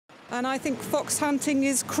And I think fox hunting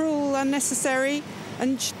is cruel, unnecessary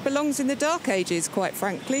and belongs in the dark ages, quite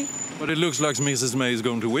frankly. But it looks like Mrs May is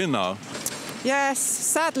going to win now. Yes,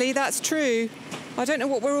 sadly that's true. I don't know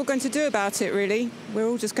what we're all going to do about it really. We're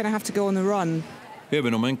all just going to have to go on the run.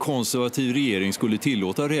 Även om en konservativ regering skulle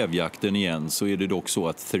tillåta rävjakten igen så är det dock så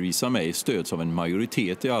att Theresa May stöds av en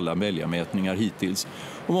majoritet i alla väljarmätningar hittills.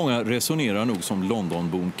 Och många resonerar nog som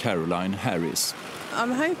Londonbon Caroline Harris.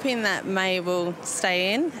 I'm hoping that May will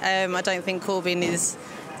stay in. I don't think Corbyn is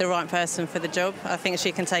the right person for the job. I think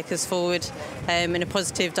she can take us forward in a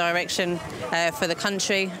positive direction for the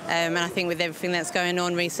country. And I think with everything that's going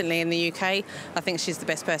on recently in the UK, I think she's the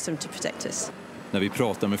best person to protect us. När vi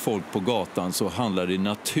pratar med folk på gatan så handlar det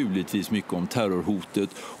naturligtvis mycket om terrorhotet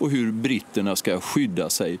och hur britterna ska skydda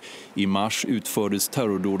sig. I mars utfördes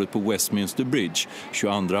terrordådet på Westminster Bridge,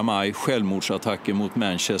 22 maj självmordsattacken mot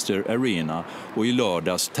Manchester Arena och i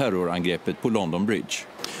lördags terrorangreppet på London Bridge.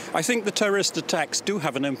 I think the terrorist attacks do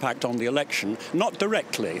have an impact on the election, not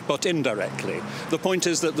directly, but indirectly. The point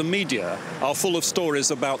is that the media are full of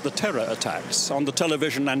stories about the terror attacks on the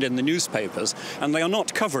television and in the newspapers, and they are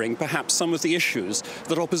not covering perhaps some of the issues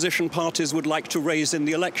that opposition parties would like to raise in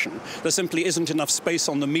the election. There simply isn't enough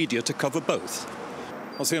space on the media to cover both.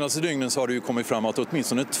 De senaste dygnen så har det ju kommit fram att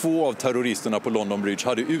åtminstone 2 av terroristerna på London Bridge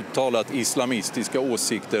hade uttalat islamistiska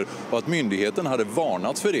åsikter och att myndigheten hade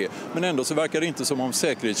varnat för det. Men ändå så verkar det inte som om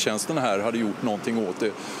säkerhetstjänsten här hade gjort någonting åt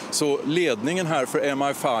det. Så ledningen här för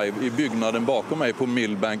MI5 i byggnaden bakom mig på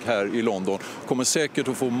Millbank här i London kommer säkert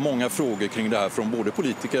att få många frågor kring det här från både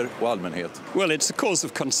politiker och allmänhet. Well, it's a cause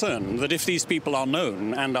of concern that if these people are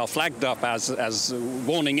known and are flagged up as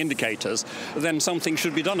warning indicators, then something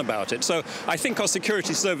should be done about it. So I think our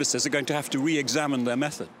security services are going to have to re-examine their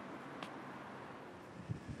method.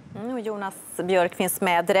 Jonas Björk finns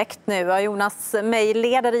med direkt nu. Jonas May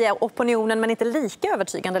leder i opinionen men inte lika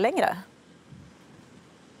övertygande längre.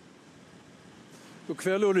 God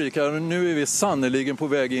kväll Ulrika, nu är vi sannoliken på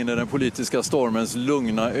väg in i den politiska stormens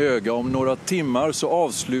lugna öga. Om några timmar så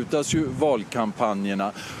avslutas ju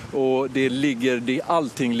valkampanjerna och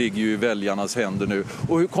allting ligger ju i väljarnas händer nu.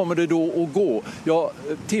 Och hur kommer det då att gå? Ja,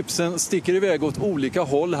 tipsen sticker iväg åt olika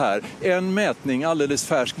håll här. En mätning alldeles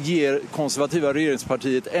färsk ger konservativa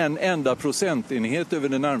regeringspartiet en enda procentenhet över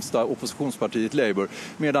det närmsta oppositionspartiet Labour,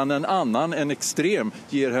 medan en annan, en extrem,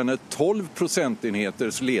 ger henne 12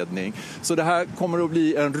 procentenheters ledning. Så det här kommer att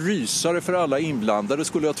bli en rysare för alla inblandade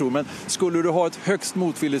skulle jag tro. Men skulle du ha ett högst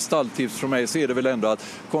motvilligt stalltips från mig så är det väl ändå att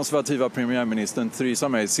konservativa premiärministern Theresa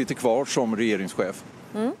May sitter kvar som regeringschef.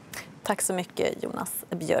 Tack så mycket Jonas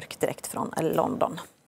Björk direkt från London.